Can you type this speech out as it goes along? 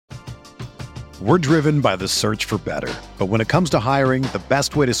We're driven by the search for better. But when it comes to hiring, the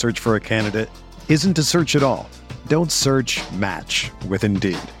best way to search for a candidate isn't to search at all. Don't search, match with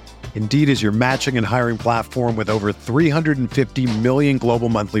Indeed. Indeed is your matching and hiring platform with over 350 million global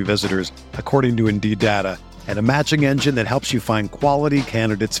monthly visitors, according to Indeed data, and a matching engine that helps you find quality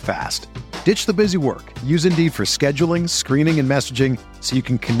candidates fast. Ditch the busy work. Use Indeed for scheduling, screening, and messaging so you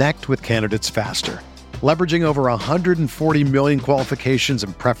can connect with candidates faster. Leveraging over 140 million qualifications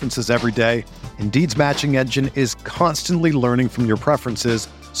and preferences every day, Indeed's matching engine is constantly learning from your preferences,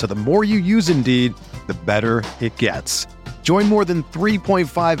 so the more you use Indeed, the better it gets. Join more than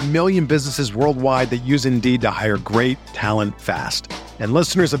 3.5 million businesses worldwide that use Indeed to hire great talent fast. And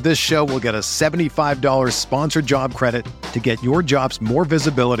listeners of this show will get a $75 sponsored job credit to get your jobs more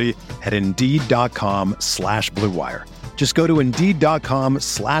visibility at Indeed.com/Blue Wire. Just go to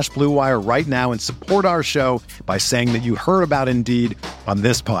Indeed.com/Blue Wire right now and support our show by saying that you heard about Indeed on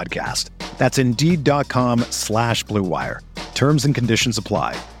this podcast. That's Indeed.com/Blue Wire. Terms and conditions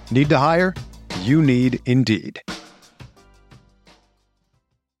apply. Need to hire? You need Indeed.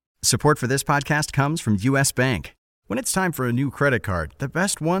 Support for this podcast comes from U.S. Bank. When it's time for a new credit card, the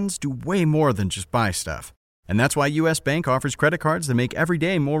best ones do way more than just buy stuff. And that's why U.S. Bank offers credit cards that make every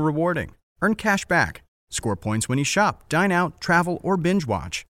day more rewarding. Earn cash back, score points when you shop, dine out, travel, or binge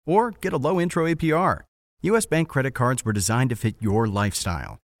watch, or get a low intro APR. U.S. Bank credit cards were designed to fit your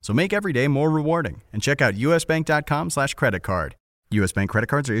lifestyle. So make every day more rewarding and check out usbank.com/credit card. U.S. Bank credit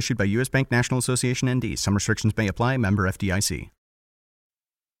cards are issued by U.S. Bank National Association ND. Some restrictions may apply. Member FDIC.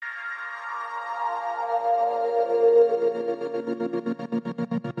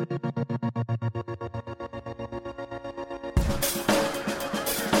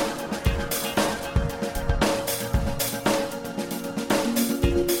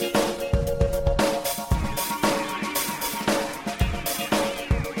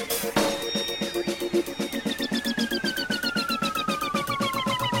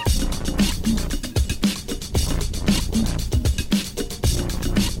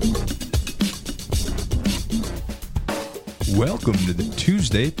 Welcome to the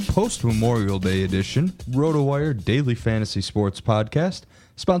Tuesday post-Memorial Day edition RotoWire Daily Fantasy Sports Podcast,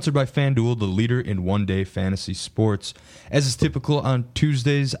 sponsored by FanDuel, the leader in one-day fantasy sports. As is typical on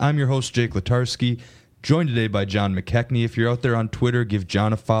Tuesdays, I'm your host, Jake Latarski, joined today by John McKechnie. If you're out there on Twitter, give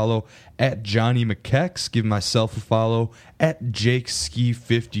John a follow at Johnny McKex. Give myself a follow at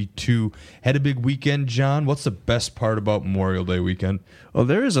JakeSki52. Had a big weekend, John. What's the best part about Memorial Day weekend? Well,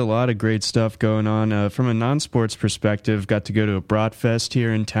 there is a lot of great stuff going on. From a non-sports perspective, got to go to a Bratfest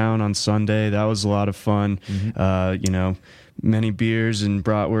here in town on Sunday. That was a lot of fun. Many beers and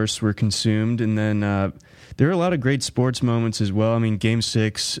bratwursts were consumed. And then there are a lot of great sports moments as well. I mean, Game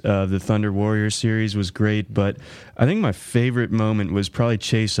 6 of the Thunder Warriors series was great, but I think my favorite moment was probably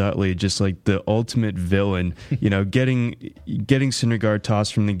Chase Utley, just like the ultimate villain, getting Syndergaard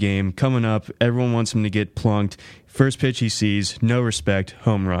tossed from the game, coming up, everyone wants him to get plunked. First pitch he sees, no respect,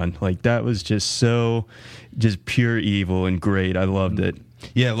 home run. Like, that was just pure evil and great. I loved it.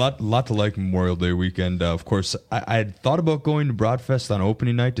 Yeah, a lot to like Memorial Day weekend. Of course, I had thought about going to Bratfest on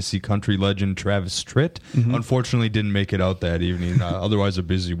opening night to see country legend Travis Tritt. Mm-hmm. Unfortunately, didn't make it out that evening. Otherwise, a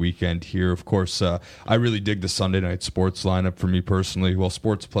busy weekend here. Of course, I really dig the Sunday night sports lineup for me personally. Well,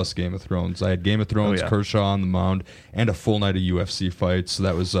 sports plus Game of Thrones. I had Game of Thrones, Kershaw on the mound, and a full night of UFC fights. So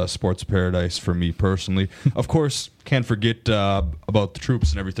that was sports paradise for me personally. Of course, can't forget about the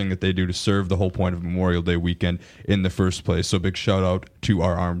troops and everything that they do to serve, the whole point of Memorial Day weekend in the first place. So big shout out to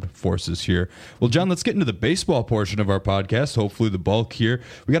our armed forces here. Well, John, let's get into the baseball portion of our podcast, hopefully the bulk here.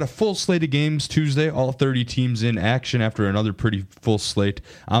 We got a full slate of games Tuesday, all 30 teams in action after another pretty full slate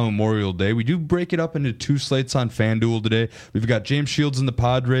on Memorial Day. We do break it up into two slates on FanDuel today. We've got James Shields and the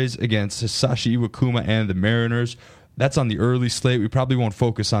Padres against Hisashi Iwakuma and the Mariners. That's on the early slate. We probably won't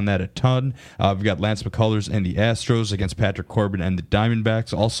focus on that a ton. We've got Lance McCullers and the Astros against Patrick Corbin and the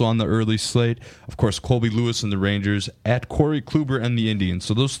Diamondbacks, also on the early slate. Of course, Colby Lewis and the Rangers at Corey Kluber and the Indians.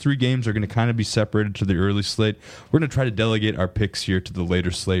 So those three games are going to kind of be separated to the early slate. We're going to try to delegate our picks here to the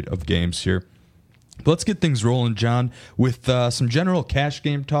later slate of games here. But let's get things rolling, John, with some general cash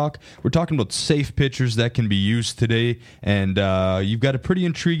game talk. We're talking about safe pitchers that can be used today, and you've got a pretty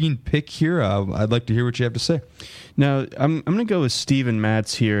intriguing pick here. I'd like to hear what you have to say. Now, I'm going to go with Steven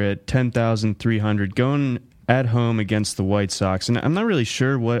Matz here at 10,300, going at home against the White Sox. And I'm not really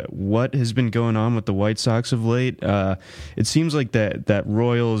sure what has been going on with the White Sox of late. It seems like that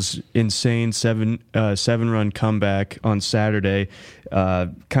Royals' insane seven-run comeback on Saturday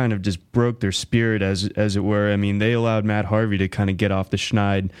kind of just broke their spirit, as it were. I mean, they allowed Matt Harvey to kind of get off the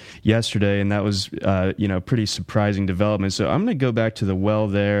schneid yesterday, and that was pretty surprising development. So I'm going to go back to the well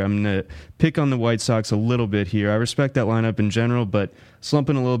there. I'm going to pick on the White Sox a little bit here. I respect that lineup in general, but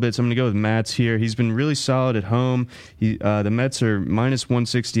slumping a little bit, so I'm going to go with Mets here. He's been really solid at home. The Mets are minus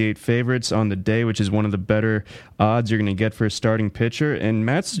 168 favorites on the day, which is one of the better odds you're going to get for a starting pitcher. And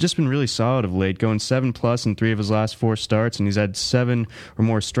Mets has just been really solid of late, going 7+ in 3 of his last 4 starts, and he's had 7 or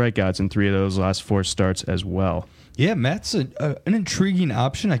more strikeouts in 3 of those last 4 starts as well. Yeah, Matt's an intriguing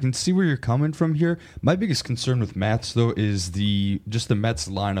option. I can see where you're coming from here. My biggest concern with Matt's, though, is the Mets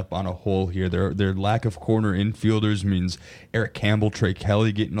lineup on a whole here. Their lack of corner infielders means Eric Campbell, Trey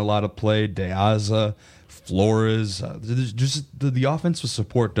Kelly getting a lot of play, De Aza, Flores. Just the offensive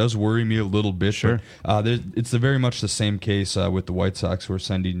support does worry me a little bit. Sure. But, it's very much the same case with the White Sox, who are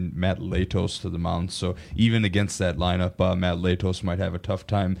sending Matt Latos to the mound. So even against that lineup, Matt Latos might have a tough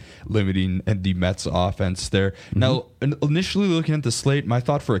time limiting the Mets offense there. Mm-hmm. Now, initially looking at the slate, my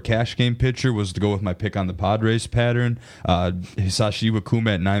thought for a cash game pitcher was to go with my pick on the Padres pattern, Hisashi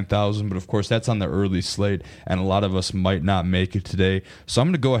Iwakuma at 9,000, but of course that's on the early slate, and a lot of us might not make it today. So I'm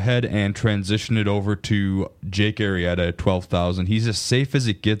going to go ahead and transition it over to Jake Arrieta at 12,000. He's as safe as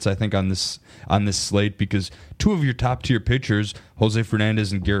it gets, I think, on this slate, because 2 of your top tier pitchers, Jose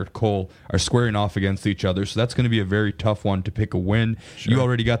Fernandez and Garrett Cole, are squaring off against each other. So that's going to be a very tough one to pick a win. Sure. You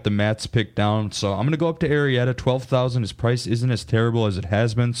already got the Mets picked down, so I'm going to go up to Arrieta, 12,000. His price isn't as terrible as it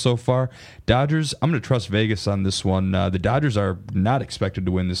has been so far. Dodgers, I'm going to trust Vegas on this one. The Dodgers are not expected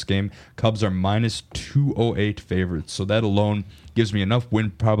to win this game. Cubs are minus 208 favorites, so that alone gives me enough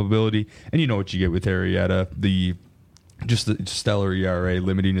win probability. And you know what you get with Arrieta, the stellar ERA,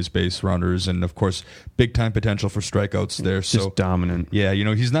 limiting his base runners, and of course big time potential for strikeouts there. Just dominant. Yeah,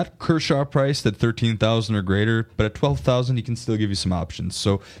 he's not Kershaw priced at 13,000 or greater, but at 12,000 he can still give you some options.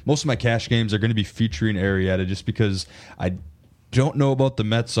 So most of my cash games are going to be featuring Arrieta, just because I don't know about the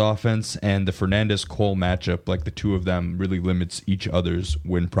Mets offense, and the Fernandez-Cole matchup, like the 2 of them, really limits each other's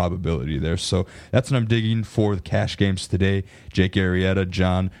win probability there. So that's what I'm digging for the cash games today. Jake Arrieta,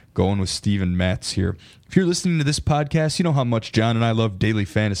 John, going with Steven Matz here. If you're listening to this podcast, you know how much John and I love daily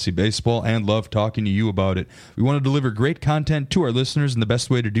fantasy baseball and love talking to you about it. We want to deliver great content to our listeners, and the best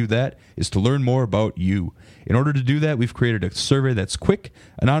way to do that is to learn more about you. In order to do that, we've created a survey that's quick,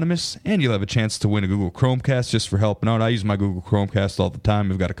 anonymous, and you'll have a chance to win a Google Chromecast just for helping out. I use my Google Chromecast all the time.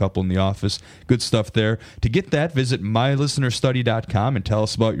 We've got a couple in the office. Good stuff there. To get that, visit mylistenerstudy.com and tell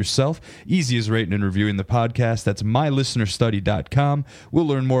us about yourself. Easy as rating and reviewing the podcast. That's mylistenerstudy.com. We'll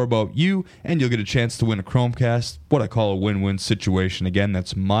learn more about you, and you'll get a chance to win a Chromecast, what I call a win-win situation. Again,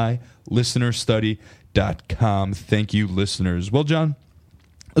 that's mylistenerstudy.com. Thank you, listeners. Well, John,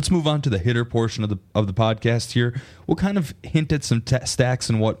 let's move on to the hitter portion of the podcast here. We'll kind of hint at some stacks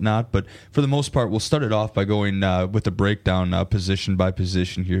and whatnot, but for the most part, we'll start it off by going with a breakdown position by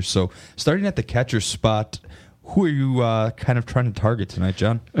position here. So starting at the catcher spot, who are you kind of trying to target tonight,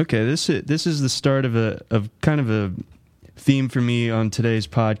 John? Okay, this is the start of kind of a theme for me on today's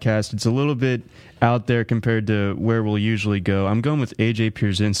podcast. It's a little bit out there compared to where we'll usually go. I'm going with AJ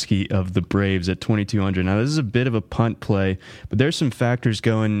Pierzynski of the Braves at 2,200. Now, this is a bit of a punt play, but there's some factors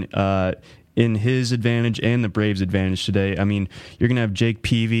going in his advantage and the Braves' advantage today. I mean, you're going to have Jake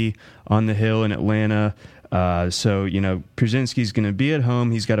Peavy on the hill in Atlanta. So, Pierzynski's going to be at home.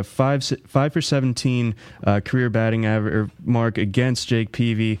 He's got a 5 for 17 career batting average mark against Jake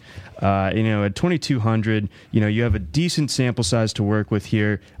Peavy. At 2,200, you have a decent sample size to work with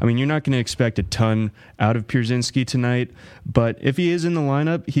here. I mean, you're not going to expect a ton out of Pierzynski tonight, but if he is in the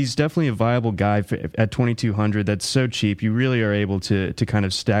lineup, he's definitely a viable guy at 2,200. That's so cheap. You really are able to kind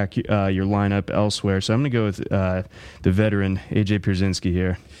of stack your lineup elsewhere. So I'm going to go with the veteran AJ Pierzynski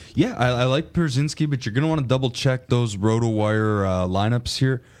here. Yeah, I like Pierzynski, but you're going to want to double-check those RotoWire lineups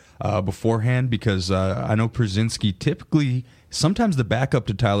here beforehand, because I know Pierzynski typically sometimes the backup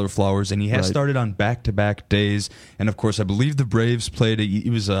to Tyler Flowers, and he has started on back-to-back days. And, of course, I believe the Braves played it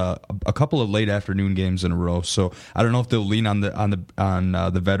was a couple of late afternoon games in a row. So I don't know if they'll lean on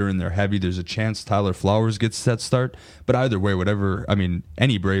the veteran. They're heavy. There's a chance Tyler Flowers gets that start. But either way,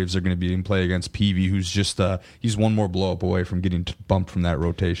 any Braves are going to be in play against Peavy, who's just he's one more blow-up away from getting bumped from that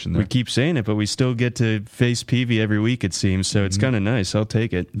rotation there. We keep saying it, but we still get to face Peavy every week, it seems. So it's kind of nice. I'll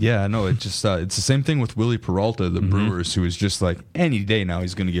take it. Yeah, no, it's just it's the same thing with Willie Peralta, the Brewers, who is just looks like any day now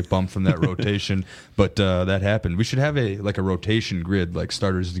he's going to get bumped from that rotation. But that happened. We should have a rotation grid, like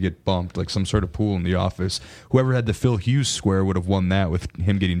starters to get bumped, like some sort of pool in the office. Whoever had the Phil Hughes square would have won that with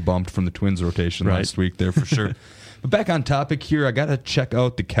him getting bumped from the Twins rotation last week there for sure. But back on topic here, I got to check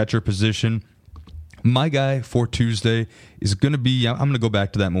out the catcher position. My guy for Tuesday is going to be, I'm going to go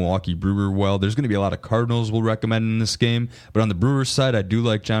back to that Milwaukee Brewer well. There's going to be a lot of Cardinals we'll recommend in this game, but on the Brewers side, I do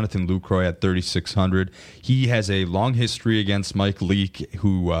like Jonathan Lucroy at 3,600. He has a long history against Mike Leake,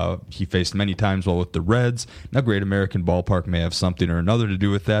 who he faced many times while with the Reds. Now, Great American Ballpark may have something or another to do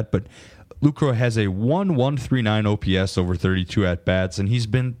with that, but Lucroy has a 1.139 OPS over 32 at-bats, and he's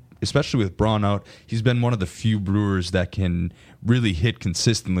been, especially with Braun out, he's been one of the few Brewers that can really hit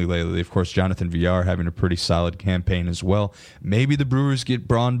consistently lately. Of course, Jonathan Villar having a pretty solid campaign as well. Maybe the Brewers get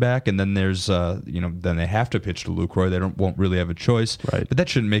Braun back, and then there's, then they have to pitch to Lucroy. They won't really have a choice. Right. But that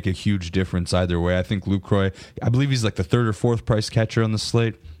shouldn't make a huge difference either way. I think Lucroy, I believe he's like the third or fourth price catcher on the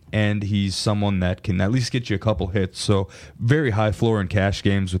slate, and he's someone that can at least get you a couple hits. So very high floor in cash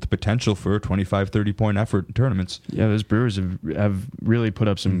games with the potential for a 25, 30-point effort in tournaments. Yeah, those Brewers have really put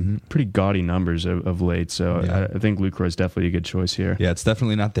up some pretty gaudy numbers of late. So Yeah. I think Lucroy is definitely a good choice here. Yeah, it's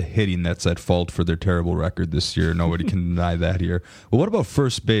definitely not the hitting that's at fault for their terrible record this year. Nobody can deny that here. Well, what about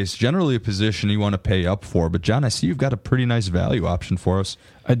first base? Generally a position you want to pay up for. But, John, I see you've got a pretty nice value option for us.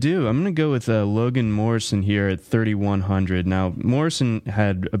 I do. I'm going to go with Logan Morrison here at 3,100. Now, Morrison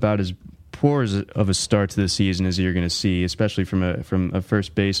had about as poor of a start to the season as you're going to see, especially from a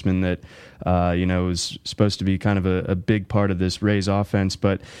first baseman that was supposed to be kind of a big part of this Rays offense.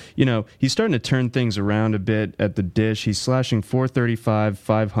 But he's starting to turn things around a bit at the dish. He's slashing 435,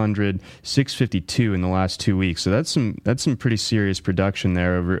 500, 652 in the last 2 weeks. So that's some pretty serious production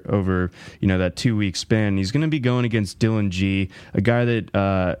there over that 2 week span. He's going to be going against Dylan G, a guy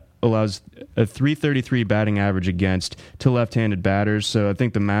that allows a 333 batting average against to left-handed batters. So I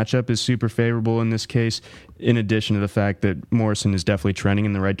think the matchup is super favorable in this case, in addition to the fact that Morrison is definitely trending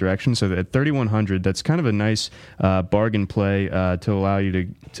in the right direction. So at 3,100, that's kind of a nice bargain play to allow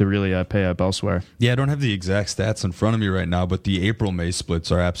you to really pay up elsewhere. Yeah, I don't have the exact stats in front of me right now, but the April-May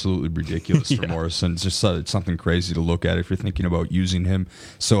splits are absolutely ridiculous for Morrison. It's just it's something crazy to look at if you're thinking about using him.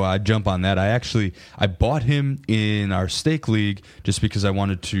 So I jump on that. I bought him in our stake league just because I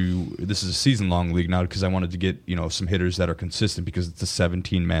wanted to. This is a season-long league now because I wanted to get some hitters that are consistent because it's a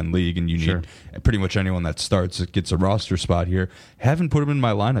 17-man league and you need pretty much anyone that starts that gets a roster spot here. Haven't put him in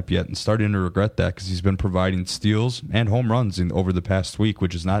my lineup yet and starting to regret that because he's been providing steals and home runs over the past week,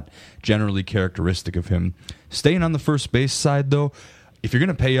 which is not generally characteristic of him. Staying on the first base side, though, if you're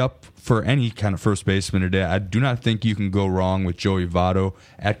going to pay up for any kind of first baseman today, I do not think you can go wrong with Joey Votto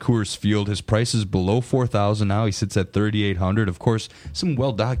at Coors Field. His price is below $4,000 now. He sits at $3,800. Of course, some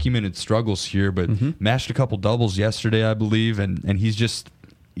well-documented struggles here, but mashed a couple doubles yesterday, I believe, and he's just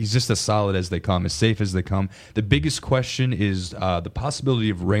as solid as they come, as safe as they come. The biggest question is the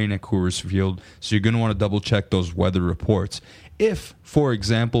possibility of rain at Coors Field, so you're going to want to double-check those weather reports. If, for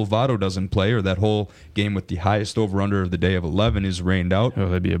example, Votto doesn't play or that whole game with the highest over-under of the day of 11 is rained out. Oh,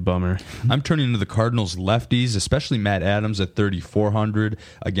 that'd be a bummer. I'm turning to the Cardinals lefties, especially Matt Adams at 3,400.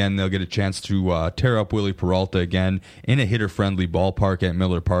 Again, they'll get a chance to tear up Willie Peralta again in a hitter-friendly ballpark at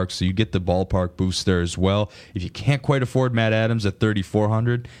Miller Park, so you get the ballpark boost there as well. If you can't quite afford Matt Adams at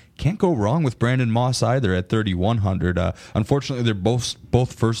 3,400, can't go wrong with Brandon Moss either at 3,100. Unfortunately, they're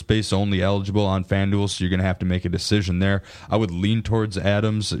both first base only eligible on FanDuel, so you're going to have to make a decision there. I would lean towards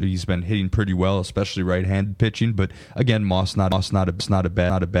Adams. He's been hitting pretty well, especially right-handed pitching. But again, Moss not a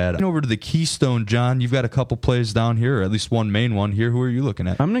bad. Over to the Keystone, John. You've got a couple plays down here, or at least one main one here. Who are you looking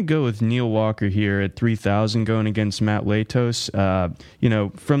at? I'm going to go with Neil Walker here at 3,000, going against Matt Latos.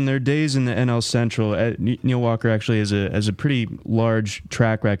 From their days in the NL Central, Neil Walker actually has a pretty large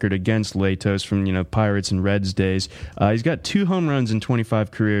track record against Latos from Pirates and Reds days. He's got 2 home runs in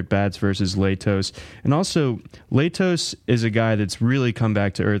 25 career at-bats versus Latos. And also, Latos is a guy that's really come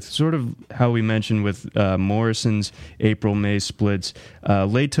back to earth, sort of how we mentioned with Morrison's April-May splits.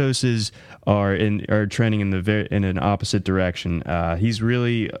 Latos's are trending in an opposite direction. He's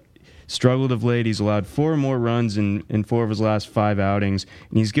really struggled of late. He's allowed 4 more runs in 4 of his last 5 outings,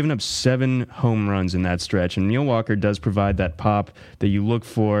 and he's given up 7 home runs in that stretch. And Neil Walker does provide that pop that you look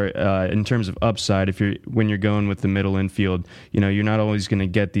for in terms of upside. When you're going with the middle infield, you're not always going to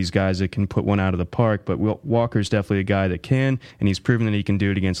get these guys that can put one out of the park, but Walker's definitely a guy that can, and he's proven that he can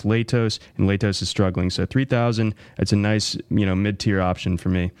do it against Latos, and Latos is struggling. So 3,000, that's a nice mid-tier option for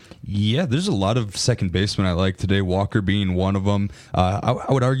me. Yeah, there's a lot of second basemen I like today, Walker being one of them. I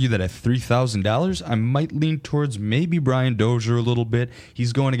would argue that at $3,000, I might lean towards maybe Brian Dozier a little bit.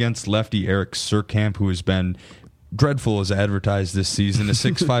 He's going against lefty Eric Surkamp, who has been dreadful as advertised this season. A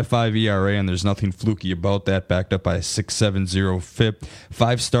 6.55 ERA, and there's nothing fluky about that, backed up by a 6.70 FIP.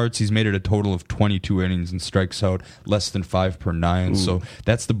 5 starts, he's made it a total of 22 innings and strikes out less than 5 per 9. Ooh. So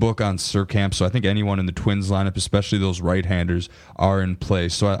that's the book on Surkamp. So I think anyone in the Twins lineup, especially those right-handers, are in play.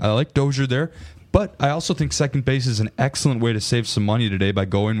 So I like Dozier there. But I also think second base is an excellent way to save some money today by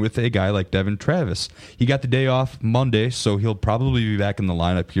going with a guy like Devin Travis. He got the day off Monday, so he'll probably be back in the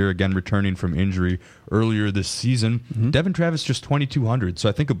lineup here, again returning from injury earlier this season. Mm-hmm. Devin Travis just 2,200, so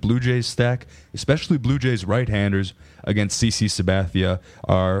I think a Blue Jays stack, especially Blue Jays right-handers against CC Sabathia,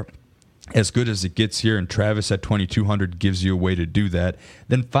 are as good as it gets here, and Travis at 2,200 gives you a way to do that.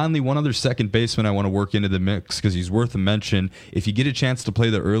 Then finally, one other second baseman I want to work into the mix because he's worth a mention. If you get a chance to play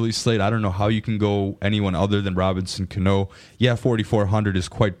the early slate, I don't know how you can go anyone other than Robinson Cano. Yeah, 4,400 is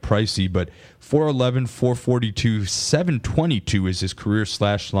quite pricey, but 411, 442, 722 is his career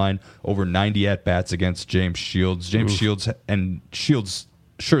slash line, over 90 at-bats against James Shields. Shields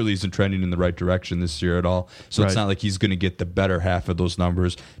surely isn't trending in the right direction this year at all, so It's not like he's going to get the better half of those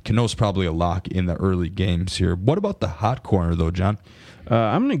numbers. Cano's probably a lock in the early games here. What about the hot corner, though, John?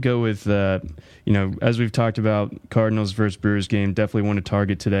 I'm going to go with, as we've talked about, Cardinals versus Brewers game, definitely want to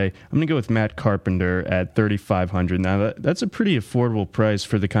target today. I'm going to go with Matt Carpenter at 3,500. Now, that's a pretty affordable price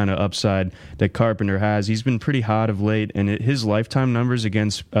for the kind of upside that Carpenter has. He's been pretty hot of late, and his lifetime numbers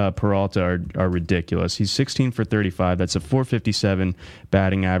against Peralta are ridiculous. He's 16 for 35. That's a 457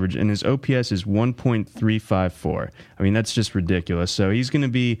 batting average, and his OPS is 1.354. I mean, that's just ridiculous. So he's going to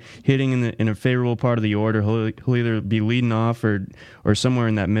be hitting in a favorable part of the order. He'll either be leading off or somewhere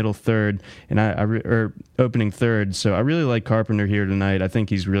in that middle third, and or opening third. So I really like Carpenter here tonight. I think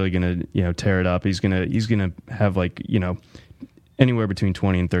he's really going to tear it up. He's going to have anywhere between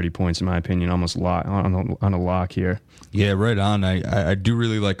 20 and 30 points, in my opinion, almost on a lock here. Yeah, right on. I do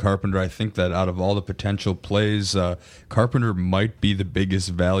really like Carpenter. I think that out of all the potential plays, Carpenter might be the biggest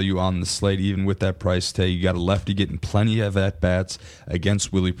value on the slate, even with that price tag. You got a lefty getting plenty of at-bats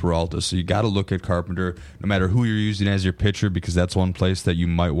against Willie Peralta, so you got to look at Carpenter no matter who you're using as your pitcher, because that's one place that you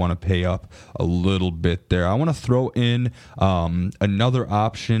might want to pay up a little bit there. I want to throw in another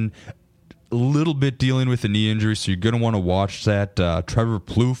option, a little bit dealing with a knee injury, so you're going to want to watch that. Trevor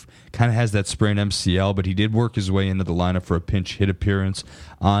Plouffe kind of has that sprained MCL, but he did work his way into the lineup for a pinch hit appearance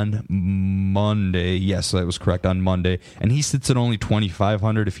on Monday. Yes, that was correct, on Monday. And he sits at only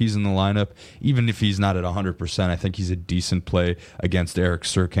 2,500 if he's in the lineup. Even if he's not at 100%, I think he's a decent play against Eric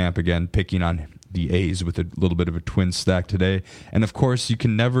Surkamp, again, picking on the A's with a little bit of a twin stack today. And, of course, you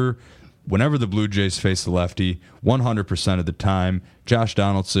can never... Whenever the Blue Jays face the lefty, 100% of the time, Josh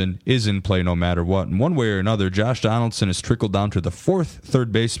Donaldson is in play no matter what. And one way or another, Josh Donaldson has trickled down to the fourth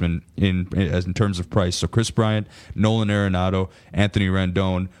third baseman in terms of price. So Chris Bryant, Nolan Arenado, Anthony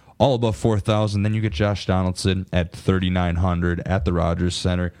Rendon, all above 4,000. Then you get Josh Donaldson at 3,900 at the Rogers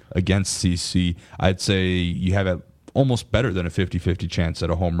Center against CC. I'd say you have almost better than a 50-50 chance at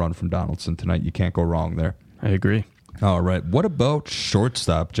a home run from Donaldson tonight. You can't go wrong there. I agree. All right. What about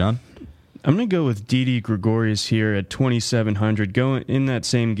shortstop, John? I'm going to go with Didi Gregorius here at 2,700, going in that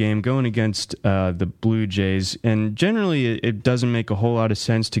same game, going against the Blue Jays. And generally, it doesn't make a whole lot of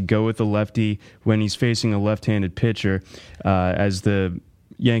sense to go with a lefty when he's facing a left-handed pitcher, as the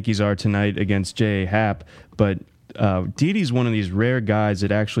Yankees are tonight against J.A. Happ. But Didi's one of these rare guys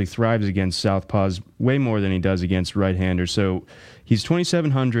that actually thrives against southpaws way more than he does against right-handers. So he's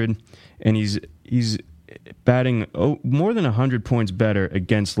 2,700, and he's batting more than 100 points better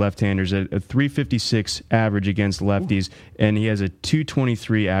against left-handers, a 356 average against lefties, and he has a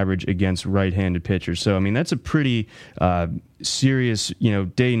 223 average against right-handed pitchers. So, I mean, that's a pretty serious,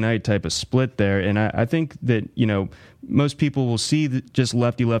 day-night type of split there. And I think that, most people will see just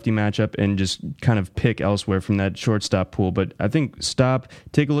lefty-lefty matchup and just kind of pick elsewhere from that shortstop pool. But I think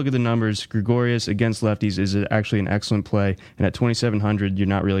take a look at the numbers. Gregorius against lefties is actually an excellent play. And at 2,700, you're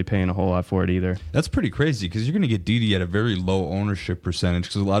not really paying a whole lot for it either. That's pretty crazy because you're going to get Didi at a very low ownership percentage,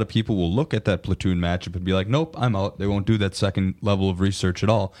 because a lot of people will look at that platoon matchup and be like, nope, I'm out. They won't do that second level of research at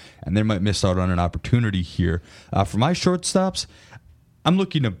all. And they might miss out on an opportunity here. For my shortstops, I'm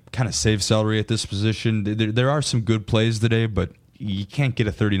looking to kind of save salary at this position. There are some good plays today, but you can't get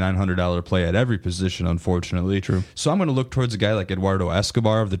a $3,900 play at every position, unfortunately. True. So I'm going to look towards a guy like Eduardo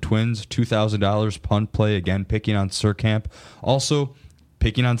Escobar of the Twins, $2,000 punt play, again, picking on Surkamp. Also,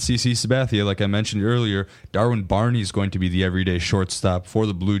 picking on CC Sabathia, like I mentioned earlier, Darwin Barney is going to be the everyday shortstop for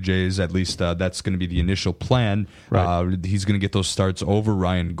the Blue Jays. At least that's going to be the initial plan. Right. He's going to get those starts over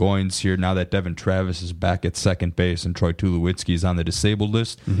Ryan Goins here now that Devin Travis is back at second base and Troy Tulowitzki is on the disabled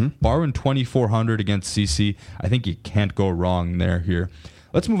list. Mm-hmm. Barwin 2,400 against CC. I think you can't go wrong there here.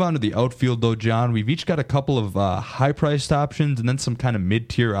 Let's move on to the outfield, though, John. We've each got a couple of high-priced options and then some kind of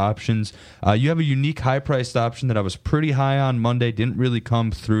mid-tier options. You have a unique high-priced option that I was pretty high on Monday, didn't really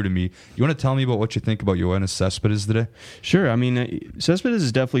come through to me. You want to tell me about what you think about Yoenis Cespedes today? Sure. I mean, Cespedes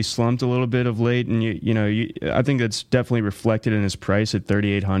has definitely slumped a little bit of late, and I think that's definitely reflected in his price at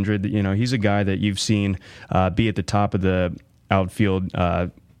 $3,800. He's a guy that you've seen be at the top of the outfield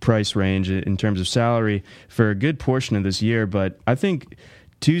price range in terms of salary for a good portion of this year, but I think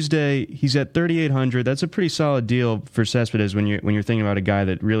Tuesday he's at $3,800. That's a pretty solid deal for Cespedes when you're thinking about a guy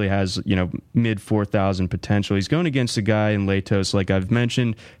that really has mid 4,000 potential. He's going against a guy in Latos, like I've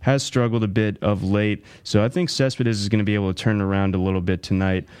mentioned, has struggled a bit of late. So I think Cespedes is going to be able to turn around a little bit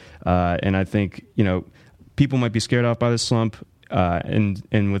tonight. And I think people might be scared off by the slump,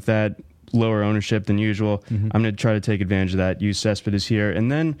 and with that, lower ownership than usual. I'm going to try to take advantage of that, use Cespedes here.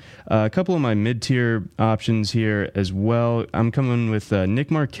 And then a couple of my mid-tier options here as well. I'm coming with Nick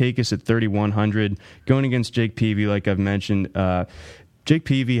Markakis at $3,100, going against Jake Peavy, like I've mentioned. Jake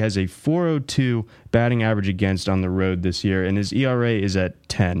Peavy has a .402 batting average against on the road this year, and his ERA is at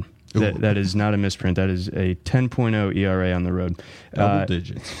 10. That is not a misprint. That is a 10.0 ERA on the road. Double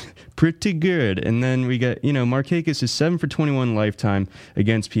digits. Pretty good. And then we got, Markakis is 7 for 21 lifetime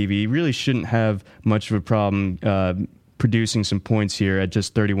against PV. He really shouldn't have much of a problem producing some points here at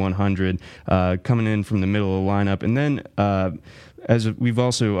just 3,100, coming in from the middle of the lineup. And then, as we've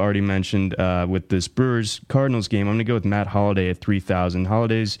also already mentioned with this Brewers-Cardinals game, I'm going to go with Matt Holliday at 3,000.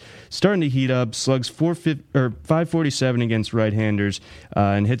 Holliday's starting to heat up, slugs 547 against right-handers,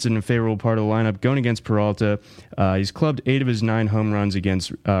 and hits it in a favorable part of the lineup, going against Peralta. He's clubbed 8 of his 9 home runs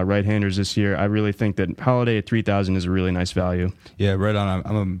against right-handers this year. I really think that Holliday at 3,000 is a really nice value. Yeah, right on.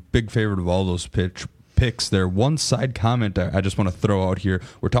 I'm a big favorite of all those picks there. One side comment I just want to throw out here.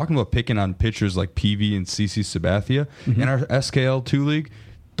 We're talking about picking on pitchers like PV and CC Sabathia in our SKL2 league.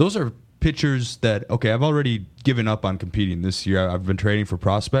 Those are pitchers that, I've already given up on competing this year. I've been trading for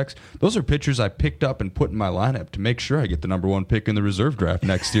prospects. Those are pitchers I picked up and put in my lineup to make sure I get the number 1 pick in the reserve draft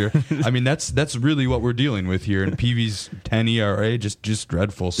next year. I mean, that's really what we're dealing with here. And PV's 10 ERA, just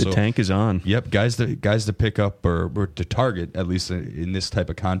dreadful. The tank is on. Yep, guys to pick up or to target, at least in this type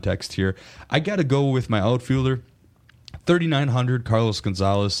of context here. I got to go with my outfielder. 3,900, Carlos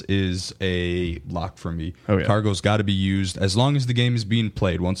Gonzalez is a lock for me. Oh, yeah. Cargo's got to be used as long as the game is being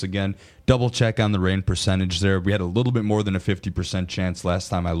played. Once again, double check on the rain percentage there. We had a little bit more than a 50% chance last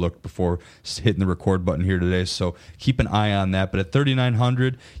time I looked before hitting the record button here today, so keep an eye on that. But at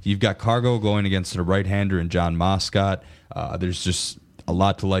 3,900, you've got Cargo going against a right-hander and John Moscott. There's just a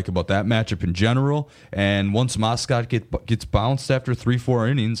lot to like about that matchup in general. And once Moscott gets bounced after 3-4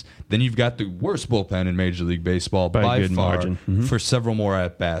 innings, then you've got the worst bullpen in Major League Baseball by a good far margin. for several more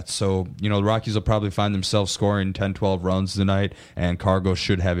at-bats. So, the Rockies will probably find themselves scoring 10-12 runs tonight, and Cargo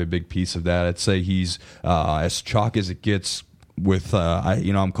should have a big piece of that. I'd say he's as chalk as it gets with,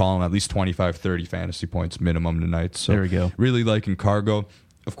 I'm calling at least 25-30 fantasy points minimum tonight. So there we go. Really liking Cargo.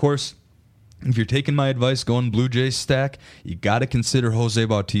 Of course, if you're taking my advice, going Blue Jays stack, you got to consider Jose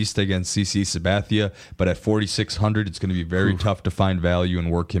Bautista against CC Sabathia. But at 4,600, it's going to be very tough to find value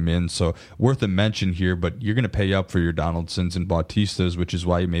and work him in. So worth a mention here, but you're going to pay up for your Donaldsons and Bautistas, which is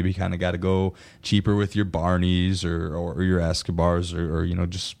why you maybe kind of got to go cheaper with your Barneys or your Escobars or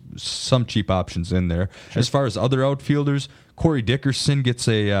just some cheap options in there. Sure. As far as other outfielders, Corey Dickerson gets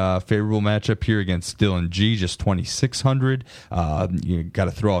a favorable matchup here against Dylan G, just 2,600. You got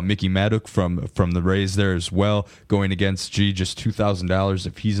to throw out Mickey Maddox from the Rays there as well, going against G, just $2,000.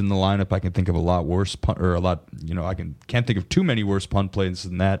 If he's in the lineup, I can think of a lot worse can't think of too many worse punt plays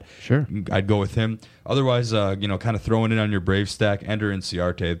than that. Sure, I'd go with him. Otherwise, kind of throwing it on your Brave stack, Ender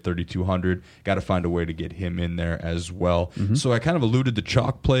Inciarte at 3,200. Got to find a way to get him in there as well. So I kind of alluded to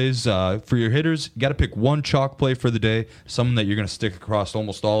chalk plays. For your hitters, you got to pick one chalk play for the day, someone that you're going to stick across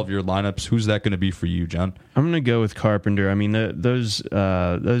almost all of your lineups. Who's that going to be for you, John? I'm going to go with Carpenter. I mean, those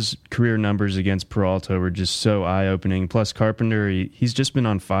career numbers against Peralta were just so eye-opening. Plus, Carpenter, he's just been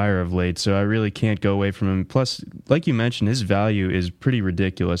on fire of late, so I really can't go away from him. Plus, like you mentioned, his value is pretty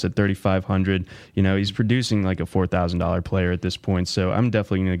ridiculous at 3,500. He's producing like a $4,000 player at this point, so I'm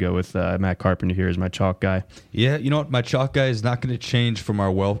definitely going to go with Matt Carpenter here as my chalk guy. Yeah, you know what? My chalk guy is not going to change from our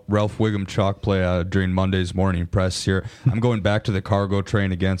Ralph Wiggum chalk play during Monday's morning press here. I'm going back to the Cargo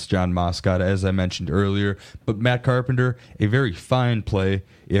train against John Moscott, as I mentioned earlier. But Matt Carpenter, a very fine play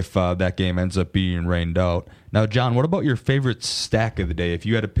if that game ends up being rained out. Now, John, what about your favorite stack of the day? If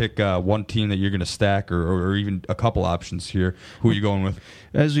you had to pick one team that you're going to stack, or even a couple options here, who are you going with?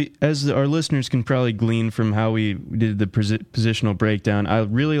 As our listeners can probably glean from how we did the positional breakdown, I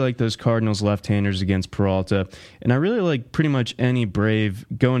really like those Cardinals left-handers against Peralta, and I really like pretty much any Brave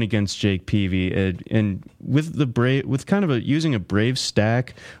going against Jake Peavy. And with the Brave, with kind of using a Brave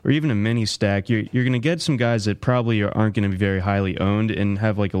stack or even a mini stack, you're going to get some guys that probably aren't going to be very highly owned and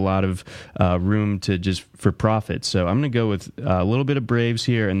have like a lot of room to just for profit. So I'm going to go with a little bit of Braves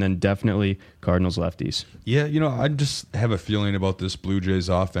here, and then definitely Cardinals lefties. Yeah, I just have a feeling about this Blue Jays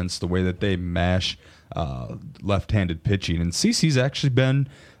offense, the way that they mash left-handed pitching. And CeCe's actually been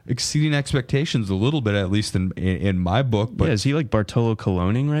exceeding expectations a little bit, at least in my book. But yeah, is he like Bartolo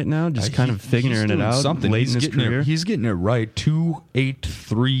Coloning right now? Just kind of figuring it out something. Late in his career? He's getting it right.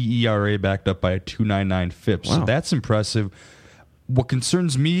 2.83 ERA backed up by a 2.99 FIP. Wow. So that's impressive. What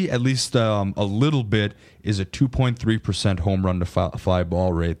concerns me, at least a little bit, is a 2.3% home run to fly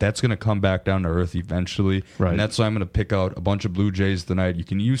ball rate. That's going to come back down to earth eventually. Right. And that's why I'm going to pick out a bunch of Blue Jays tonight. You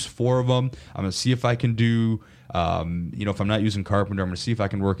can use 4 of them. I'm going to see if I can do, if I'm not using Carpenter, I'm going to see if I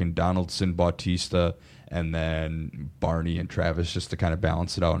can work in Donaldson, Bautista, and then Barney and Travis, just to kind of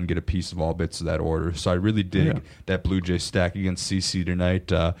balance it out and get a piece of all bits of that order. So I really dig that Blue Jay stack against CeCe tonight.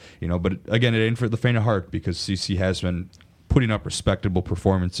 But again, it ain't for the faint of heart, because CeCe has been putting up respectable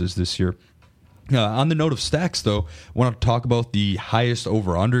performances this year. On the note of stacks, though, I want to talk about the highest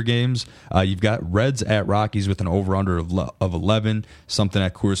over-under games. You've got Reds at Rockies with an over-under of 11, something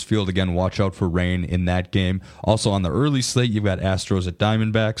at Coors Field. Again, watch out for rain in that game. Also on the early slate, you've got Astros at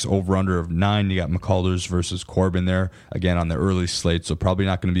Diamondbacks, over-under of 9. You got McCullers versus Corbin there, again, on the early slate, so probably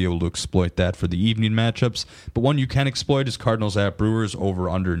not going to be able to exploit that for the evening matchups. But one you can exploit is Cardinals at Brewers,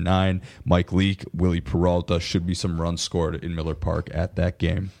 over-under 9. Mike Leake, Willie Peralta, should be some runs scored in Miller Park at that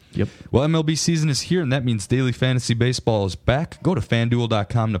game. Yep. Well, MLB season is here, and that means daily fantasy baseball is back. Go to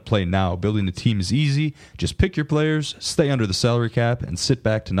FanDuel.com to play now. Building a team is easy. Just pick your players, stay under the salary cap, and sit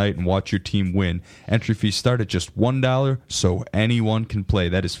back tonight and watch your team win. Entry fees start at just $1, so anyone can play.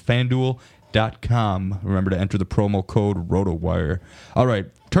 That is FanDuel.com. Remember to enter the promo code ROTOWIRE. All right,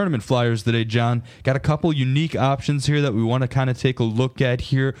 tournament flyers today, John. Got a couple unique options here that we want to kind of take a look at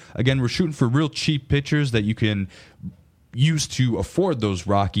here. Again, we're shooting for real cheap pitchers that you can use to afford those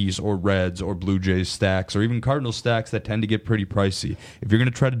Rockies or Reds or Blue Jays stacks or even Cardinal stacks that tend to get pretty pricey. If you're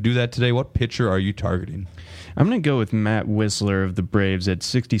going to try to do that today, what pitcher are you targeting? I'm going to go with Matt Whistler of the Braves at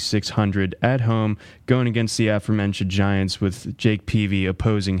 6,600 at home, going against the aforementioned Giants with Jake Peavy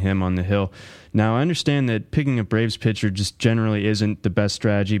opposing him on the hill. Now, I understand that picking a Braves pitcher just generally isn't the best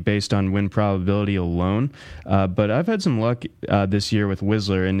strategy based on win probability alone, but I've had some luck this year with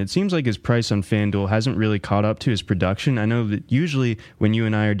Whistler, and it seems like his price on FanDuel hasn't really caught up to his production. I know that usually when you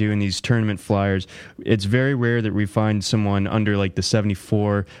and I are doing these tournament flyers, it's very rare that we find someone under like the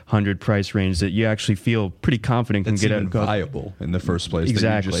 7,400 price range that you actually feel pretty confident can that's get even viable in the first place.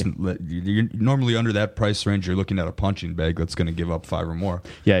 Exactly. You're normally under that price range, you're looking at a punching bag that's going to give up 5 or more.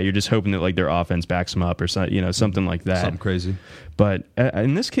 Yeah, you're just hoping that like their offense backs them up or something like that. Something crazy. But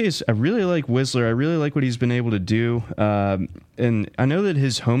in this case, I really like Whistler. I really like what he's been able to do. And I know that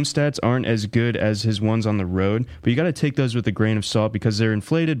his home stats aren't as good as his ones on the road, but you got to take those with a grain of salt because they're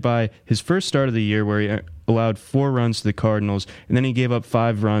inflated by his first start of the year where he allowed 4 runs to the Cardinals, and then he gave up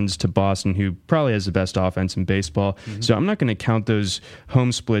 5 runs to Boston, who probably has the best offense in baseball. Mm-hmm. So I'm not going to count those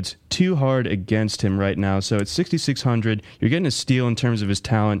home splits too hard against him right now. So it's 6,600. You're getting a steal in terms of his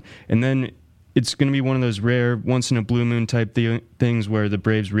talent, and then it's going to be one of those rare, once-in-a-blue-moon type things where the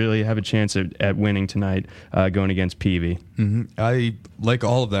Braves really have a chance at winning tonight going against Peavy. Mm-hmm. I like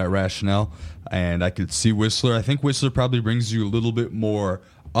all of that rationale, and I could see Whistler. I think Whistler probably brings you a little bit more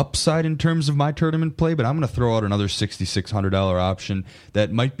upside in terms of my tournament play, but I'm going to throw out another $6,600 option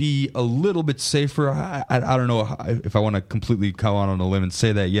that might be a little bit safer. I don't know if I want to completely go out on a limb and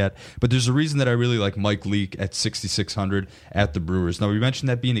say that yet, but there's a reason that I really like Mike Leake at 6,600 at the Brewers. Now, we mentioned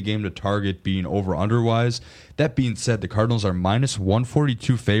that being a game to target, being over-under-wise. That being said, the Cardinals are minus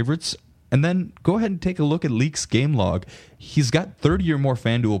 142 favorites. And then go ahead and take a look at Leake's game log. He's got 30 or more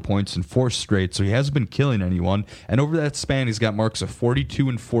FanDuel points in 4 straight, so he hasn't been killing anyone. And over that span, he's got marks of 42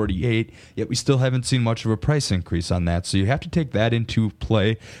 and 48, yet we still haven't seen much of a price increase on that. So you have to take that into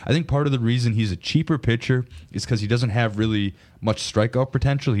play. I think part of the reason he's a cheaper pitcher is because he doesn't have really much strikeout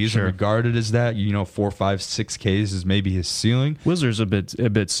potential. He isn't regarded as that. 4, 5, 6 Ks is maybe his ceiling. Whistler's a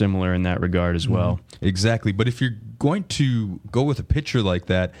bit similar in that regard as well. Exactly. But if you're going to go with a pitcher like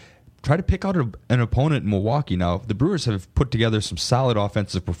that, try to pick out an opponent in Milwaukee. Now, the Brewers have put together some solid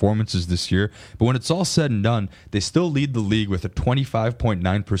offensive performances this year, but when it's all said and done, they still lead the league with a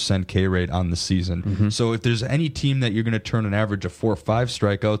 25.9% K rate on the season. So if there's any team that you're going to turn an average of 4 or 5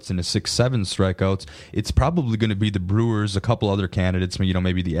 strikeouts into 6, 7 strikeouts, it's probably going to be the Brewers, a couple other candidates,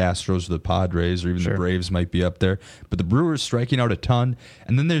 maybe the Astros or the Padres or even the Braves might be up there. But the Brewers striking out a ton.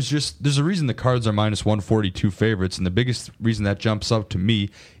 And then there's a reason the Cards are minus 142 favorites, and the biggest reason that jumps up to me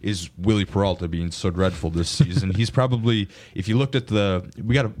is Willie Peralta being so dreadful this season. He's probably, if you looked at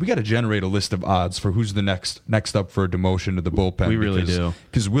we got to generate a list of odds for who's the next up for a demotion to the bullpen. We really do.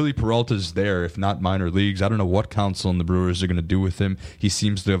 Because Willie Peralta's there, if not minor leagues. I don't know what Counsell and the Brewers are going to do with him. He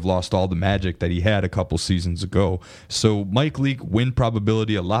seems to have lost all the magic that he had a couple seasons ago. So Mike Leake, win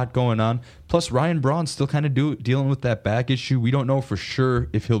probability, a lot going on. Plus Ryan Braun's still kind of dealing with that back issue. We don't know for sure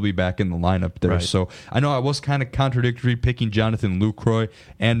if he'll be back in the lineup there. Right. So I know I was kind of contradictory picking Jonathan Lucroy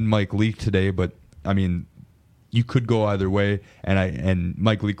and Mike Leake today, but I mean, you could go either way, and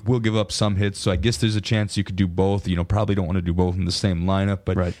Mike Leake will give up some hits, so I guess there's a chance you could do both. Probably don't want to do both in the same lineup,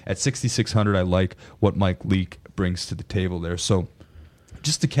 but at 6,600, I like what Mike Leake brings to the table there. So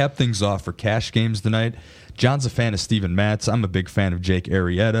just to cap things off for cash games tonight, John's a fan of Steven Matz. I'm a big fan of Jake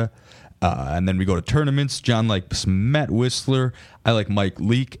Arrieta. And then we go to tournaments. John likes Matt Whistler. I like Mike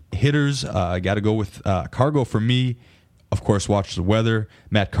Leake. Hitters, I got to go with Cargo for me. Of course, watch the weather.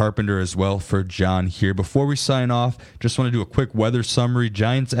 Matt Carpenter as well for John here. Before we sign off, just want to do a quick weather summary.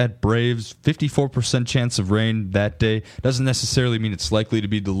 Giants at Braves, 54% chance of rain that day. Doesn't necessarily mean it's likely to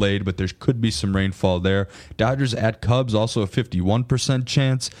be delayed, but there could be some rainfall there. Dodgers at Cubs, also a 51%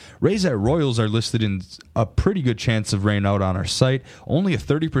 chance. Rays at Royals are listed in a pretty good chance of rain out on our site. Only a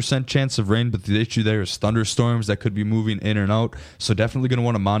 30% chance of rain, but the issue there is thunderstorms that could be moving in and out. So definitely going to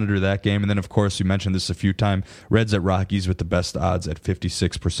want to monitor that game. And then, of course, we mentioned this a few times, Reds at Rockies with the best odds at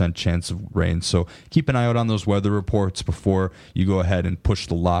 56% chance of rain. So keep an eye out on those weather reports before you go ahead and push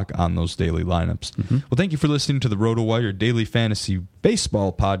the lock on those daily lineups. Well, thank you for listening to the RotoWire Daily Fantasy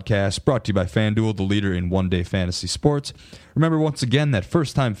Baseball Podcast, brought to you by FanDuel, the leader in one-day fantasy sports. Remember, once again, that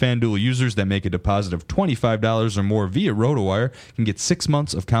first-time FanDuel users that make a deposit of $25 or more via RotoWire can get 6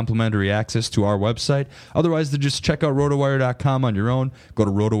 months of complimentary access to our website. Otherwise, just check out RotoWire.com on your own. Go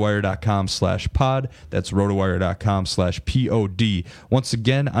to RotoWire.com/pod. That's RotoWire.com/POD. Once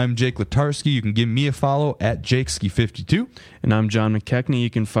again, I'm Jake Latarski. You can give me a follow at JakeSki52. And I'm John McKechnie. You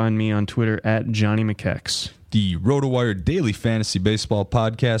can find me on Twitter at Johnny McKex. The RotoWire Daily Fantasy Baseball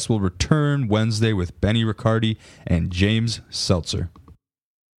Podcast will return Wednesday with Benny Riccardi and James Seltzer.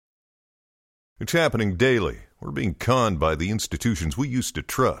 It's happening daily. We're being conned by the institutions we used to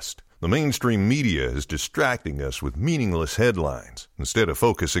trust. The mainstream media is distracting us with meaningless headlines instead of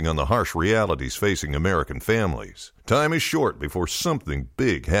focusing on the harsh realities facing American families. Time is short before something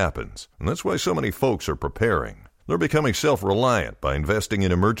big happens, and that's why so many folks are preparing. They're becoming self-reliant by investing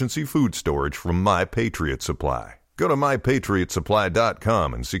in emergency food storage from My Patriot Supply. Go to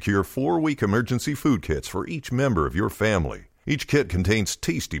MyPatriotSupply.com and secure 4-week emergency food kits for each member of your family. Each kit contains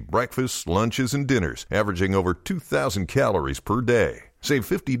tasty breakfasts, lunches, and dinners, averaging over 2,000 calories per day. Save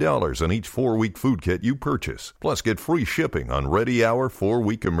 $50 on each 4-week food kit you purchase, plus get free shipping on Ready Hour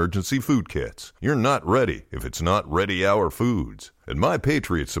 4-week emergency food kits. You're not ready if it's not Ready Hour Foods. At My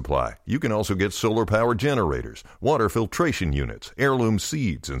Patriot Supply, you can also get solar power generators, water filtration units, heirloom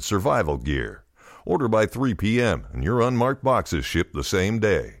seeds, and survival gear. Order by 3 p.m. and your unmarked boxes ship the same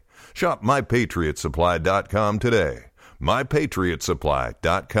day. Shop MyPatriotSupply.com today.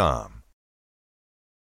 MyPatriotSupply.com.